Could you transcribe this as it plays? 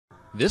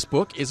This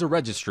book is a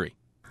registry.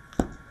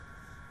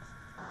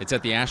 It's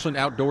at the Ashland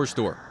Outdoor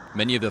Store.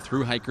 Many of the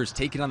thru hikers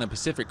taking on the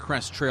Pacific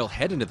Crest Trail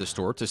head into the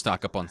store to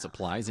stock up on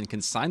supplies and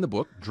can sign the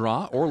book,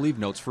 draw, or leave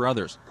notes for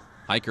others.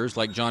 Hikers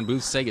like John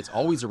Booth say it's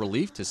always a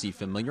relief to see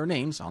familiar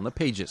names on the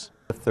pages.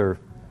 If they're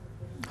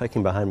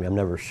hiking behind me, I'm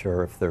never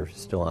sure if they're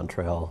still on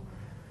trail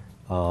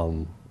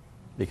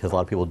because a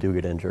lot of people do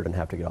get injured and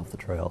have to get off the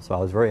trail. So I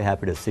was very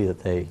happy to see that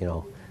they,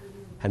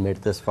 had made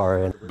it this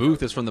far in.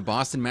 Booth is from the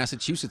Boston,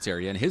 Massachusetts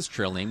area, and his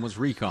trail name was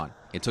Recon.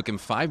 It took him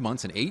 5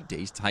 months and 8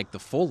 days to hike the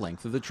full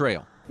length of the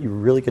trail. You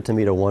really get to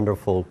meet a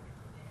wonderful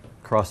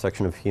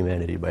cross-section of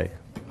humanity by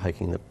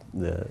hiking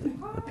the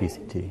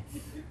PCT.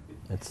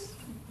 It's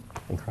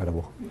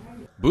incredible.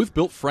 Booth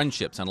built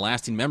friendships and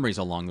lasting memories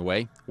along the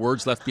way.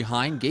 Words left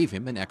behind gave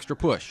him an extra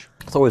push.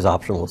 It's always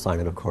optional to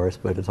sign it, of course,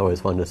 but it's always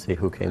fun to see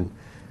who came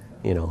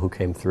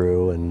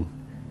through, and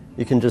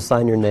you can just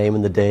sign your name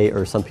and the date,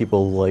 or some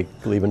people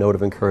leave a note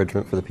of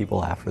encouragement for the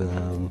people after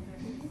them.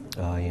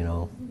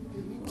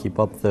 Keep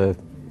up the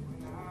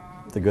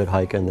good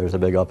hike, and there's a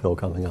big uphill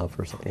coming up,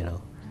 or something.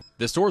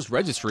 The store's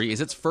registry is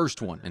its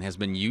first one and has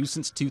been used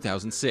since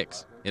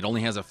 2006. It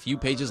only has a few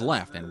pages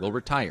left and will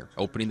retire,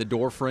 opening the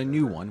door for a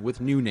new one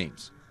with new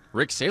names.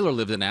 Rick Sayler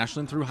lived in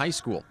Ashland through high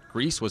school.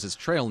 Grease was his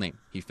trail name.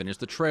 He finished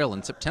the trail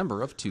in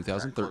September of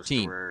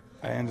 2013.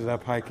 I ended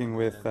up hiking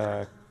with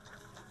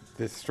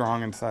this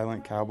strong and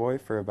silent cowboy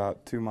for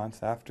about 2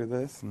 months after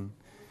this, and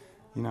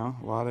a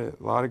lot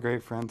of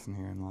great friends in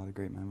here and a lot of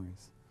great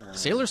memories.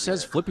 Sayler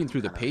says flipping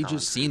through the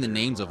pages, seeing the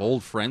names of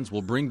old friends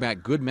will bring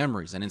back good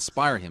memories and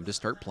inspire him to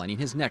start planning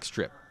his next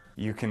trip.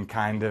 You can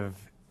kind of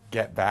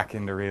get back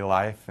into real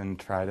life and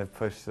try to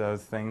push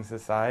those things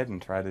aside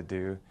and try to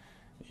do,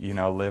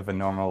 live a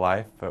normal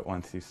life, but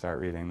once you start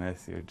reading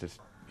this,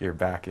 you're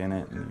back in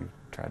it and you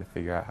try to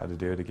figure out how to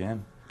do it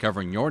again.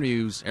 Covering your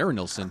news, Aaron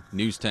Nilsson,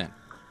 News 10.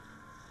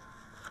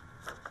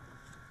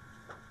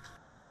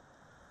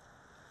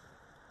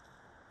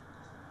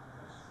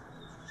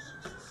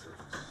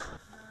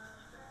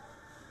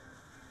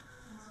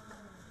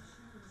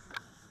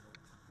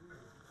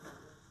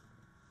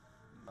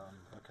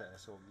 Okay,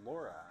 so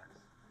Lorax.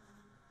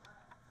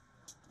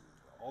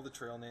 All the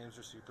trail names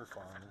are super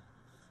fun.